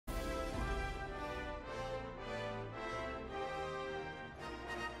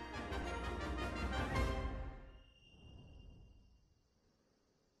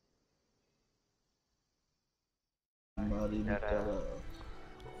Mari bicara.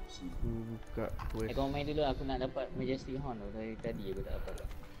 Aku buka quest. Kau main dulu, aku nak dapat Majestic Horn tu. Dari tadi aku tak dapat.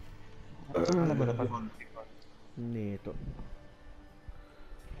 Mana kau dapat? Ni tu.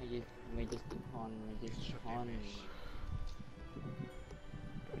 Majestic Horn.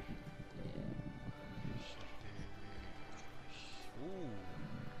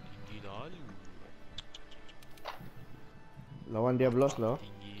 Tinggi lalu. Lawan Diablos lah.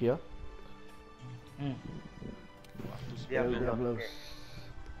 Kia. Diablos.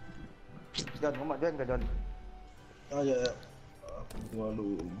 John, Muhammad John ke John? Ya. Aku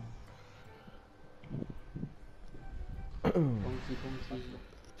terlalu. Kongsi.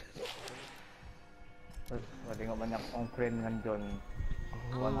 Gua tengok banyak on friend dengan John.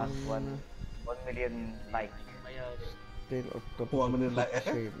 1 million like. Tale of the Wah, benda like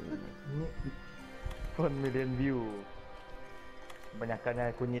Shame. 1 million view.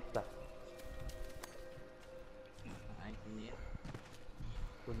 Kebanyakannya kunyit lah.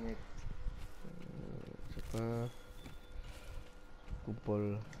 Kunyit. Siapa?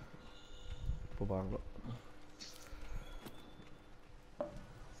 Kumpul Pembang lo.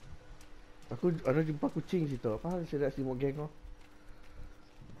 Aku ada jumpa kucing situ. Apa hal saya nak simok geng kau?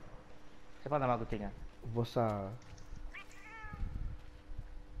 Siapa nama kucingnya? Bosa.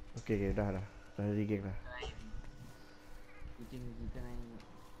 Okey, dah. Dah di geng dah. Kucing kita naik.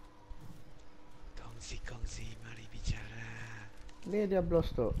 Kongsi, mari bicara. Ni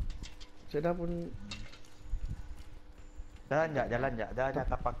Diablos tu. Saya dah pun Jalan jak. Dah ada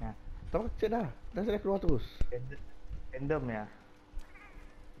tapaknya. tahu cek dah. Dah saya dah keluar terus. Random ya.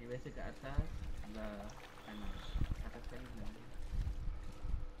 Dia biasa kat atas, sebelah kanan. Atas kanan sebelah.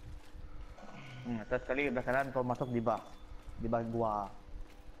 Atas sekali belah kanan kau masuk di bawah gua.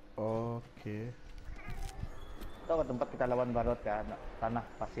 Okey. Tahu ke tempat kita lawan Barot kan? Tanah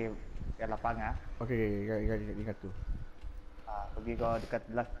pasir ke lapangan. Okey, ingat tu. Pergi kau dekat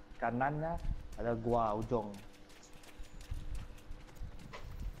belah kanannya ada gua ujung.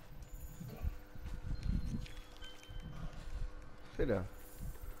 Saya dah.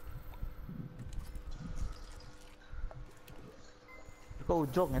 Kau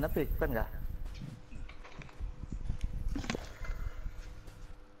ujung ya tapi kan enggak?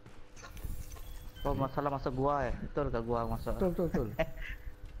 Oh masalah masuk gua ya? Betul ke gua masuk? Betul.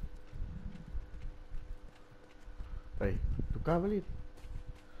 Tukar balik.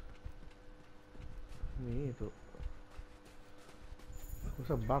 Ni tu.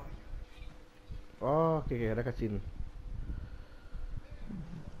 Masa bug. Oh, okey, ada cutscene.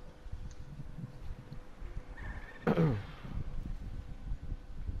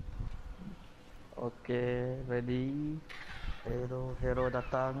 Okey, ready. Hero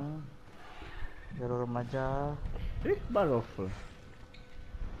datang. Hero remaja. Barot.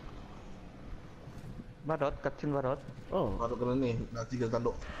 Barot, cutscene Barot. Oh, baru kena ni. Nak 3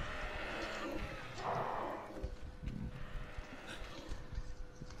 tanduk.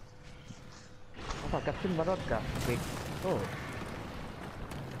 Apa cutscene Barot kah? Quick. oh.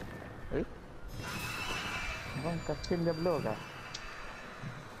 Bang cutscene Diablo kah?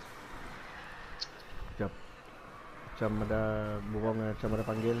 Sekejap. Macam ada burung macam ada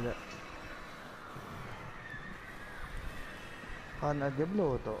panggil tak? Hanya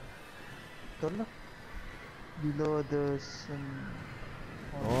Diablo tu. Betul lah. Below the sun.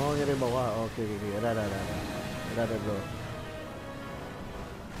 Oh, yang dari bawah. Okey. Ada. Ada bro.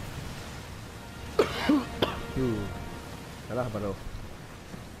 Salah baru.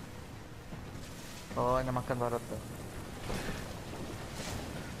 Oh, hanya makan Barot tu.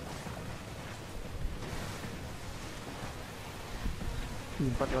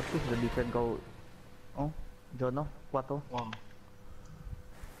 Empat ratus dah defend kau. Oh, Jono, kuat tu. Wah.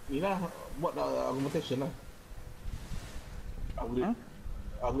 Inilah buat argumentation lah.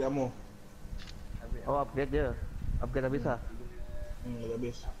 Upgrade ammo. Oh, upgrade je. Upgrade dah bisa. Dah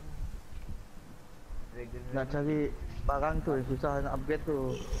habis. Nak cari barang tu yang susah nak upgrade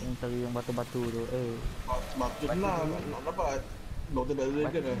tu. Yang cari yang batu-batu tu. Makin lah nak dapat. Doktor dah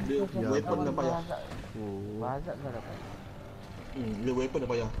dragon lah. Dia weapon dah payah. Banyak dah dapat. Dia weapon dah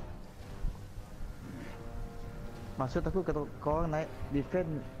payah. Maksud aku kalau korang naik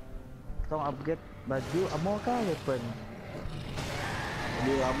defend, korang upgrade baju, ammo kah weapon?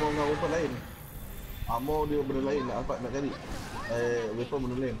 Dia ammo dengan weapon lain. Ammo dia benda lain nak nak cari. Weapon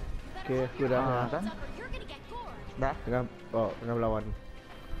benda lain. Okey, aku dah. Kan? Dah? Tengah melawan.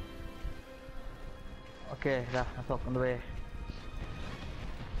 Okey, dah masuk on the way.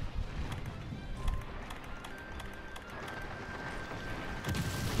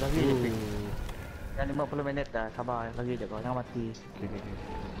 Lagi je Pik. Yang 50 minit dah, sabar lagi je kau, jangan mati. Okey.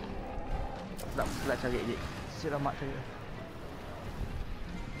 Pula cari je. Selamat cari.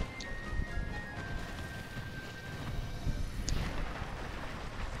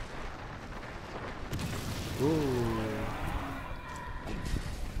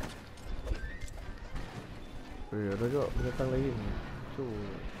 tengok binatang lain. So,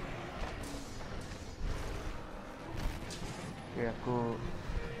 Okay, aku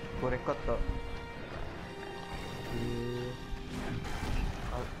record tak.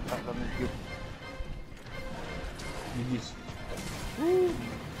 Tak dalam YouTube. Gigis.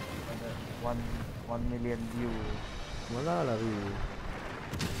 Ada 1 million view. mana lari?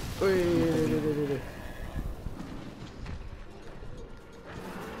 Oi.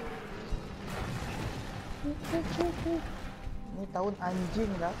 Ni tahun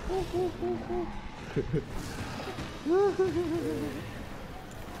anjing lah.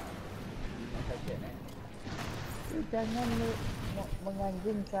 Jangan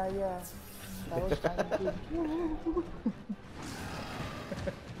menganjing saya. Tahun anjing.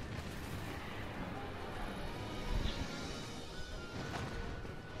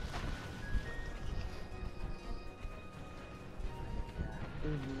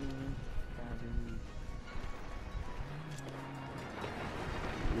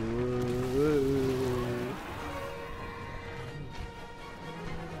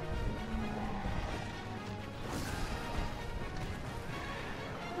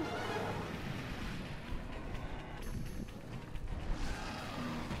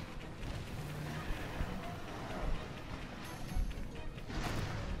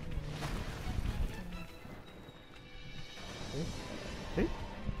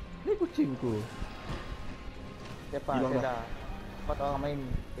 Ni kucingku. Cepat, Hilang saya dah. Cepat orang main.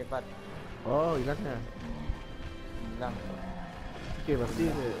 Cepat. Oh, hilangnya. Hilang. Okey, pasti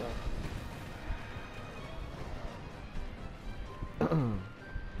dia.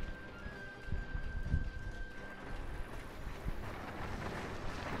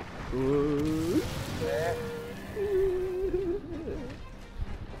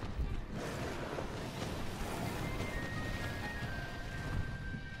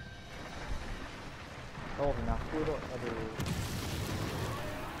 Oh, mengaku tu. Aduh.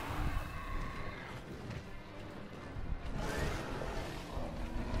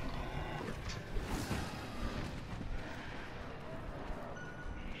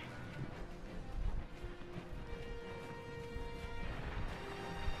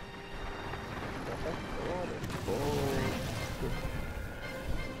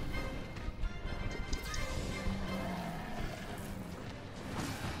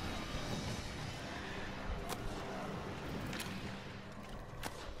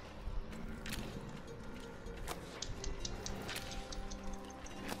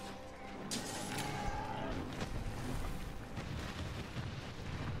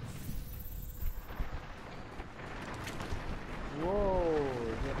 Wow,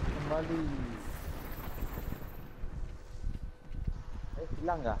 dia kembali.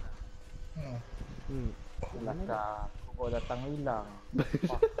 Hilang kah? Kelakar. Kau datang hilang.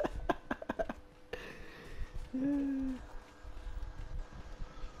 Wah.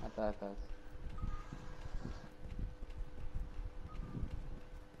 Atas.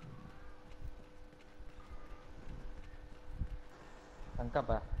 Tangkap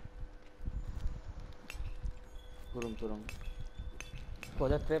ah. Turun. Kau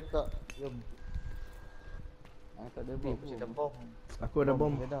ada trap tak? Jom. Tak ada bom. Ada bom. Aku ada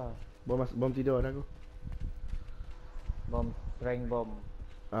bom. Ada. Bom tidur ada aku. Bom, prank bom.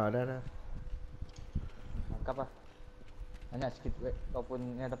 Ah, dah. Tangkap ah. Banyak sikit kau pun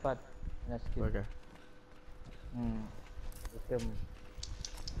yang dapat. Banyak sikit. Okey. Item.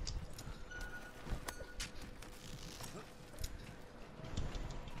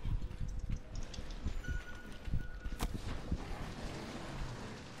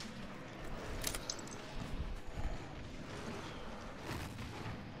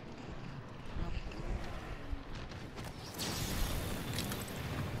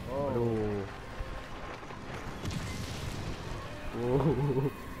 Aduh. Oh.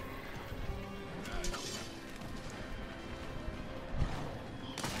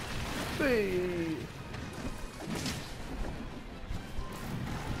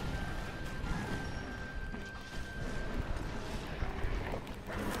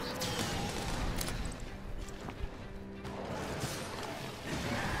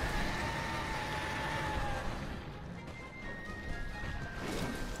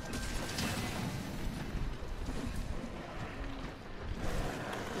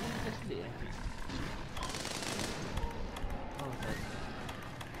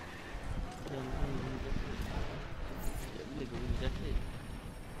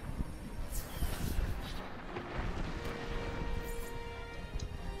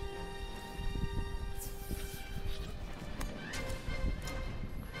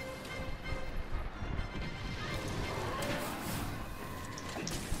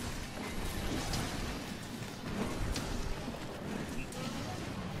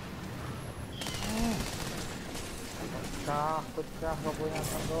 Pecah kau punya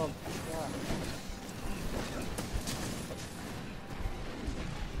sandok. Pecah.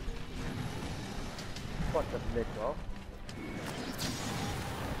 Kau terdekat kau.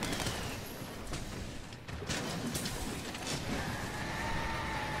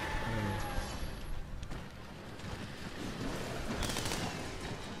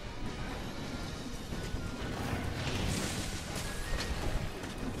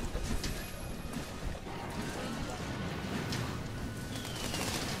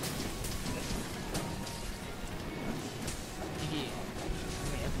 Tinggi.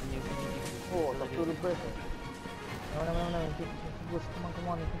 Ambil aku punya bunyi. Oh, tak perlu break. Mana. Boost, come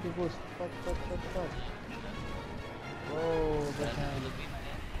on, boost. Start. Oh, Dah biasa. lebih nak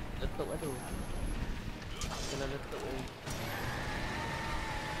ya. Letup lah tu. Kalau letup ni.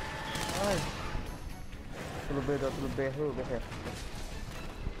 Ay. Terlebih tu biasa.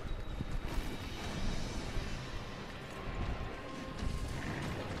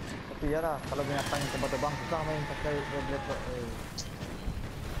 Tapi ya lah, kalau binatang terbang susah main pakai red tu.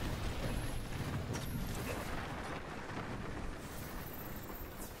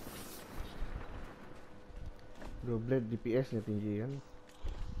 Dua blade DPS nya tinggi kan.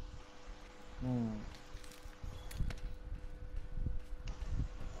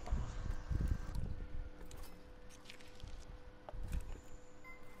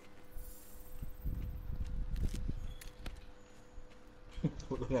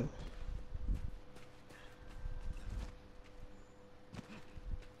 Dengan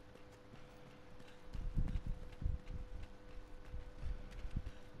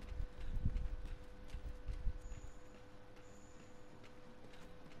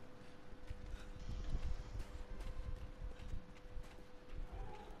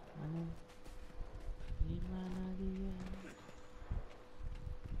Di mana dia?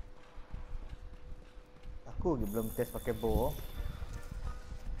 Aku je belum test pakai bow.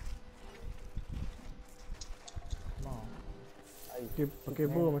 Mau.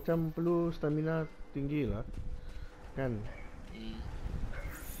 Pakai bow macam perlu stamina tinggi lah. Kan?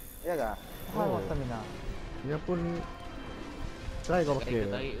 Ya kah? Oh. Mau stamina. Dia pun try kau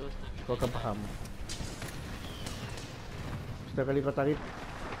pakai. Tarik tu. Kau akan faham. Setiap kali kau tarik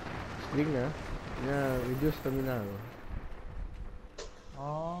string dia reduce stamina tu.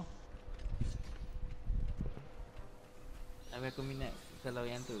 Oh. Tapi aku minat kalau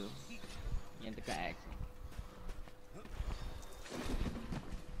yang tu. Yang tekan X.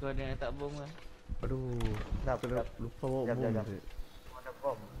 Tu ada yang tak bom lah. Aduh, Dah lupa bawa Jap, bom jap. je. Ada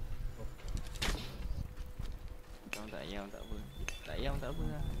bom. Kau tak yam tak apa. Tak yam tak apa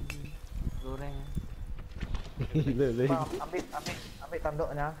lah. Goreng lah. Gila dah. Bang, ambil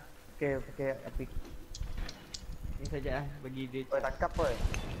tanduknya. Pakai epic. Ni saja lah bagi dia. Oi, tangkap oi.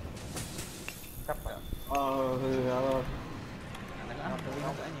 Tangkap tak? alah. Nak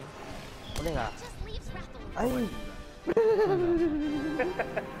tengoknya. Boleh tak? Just leaves rattles. Ai.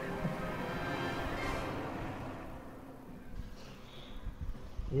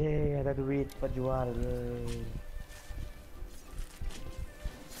 Yeay, ada duit buat jual.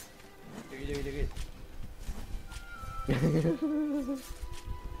 Yeay. Duit.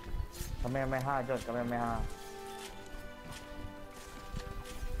 Kamehameha, John, Kamehameha.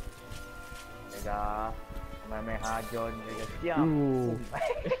 Jaga. Kamehameha, John, jaga. Siap.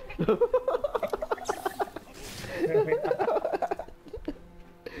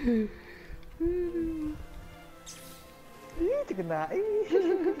 Ih, terkena.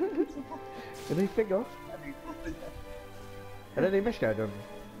 Ada efek kau? Ada damage kah John?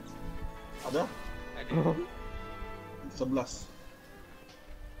 Ada? Ada. 11.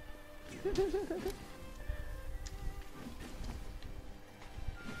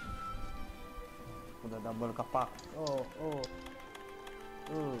 Udah double kapak. Oh.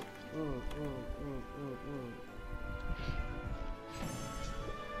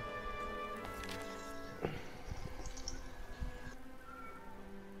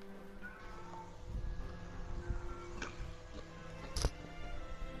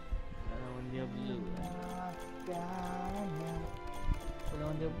 Lawan dia blue.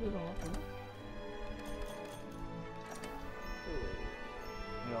 Lawan dia blue tau apa?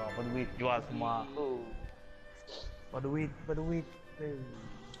 Ya, berduit jual semua. Berduit.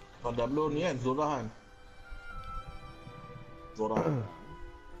 Kalau Diablo ni kan, Zora kan? Zora.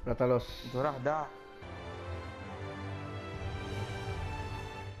 Ratalos. Zorah dah.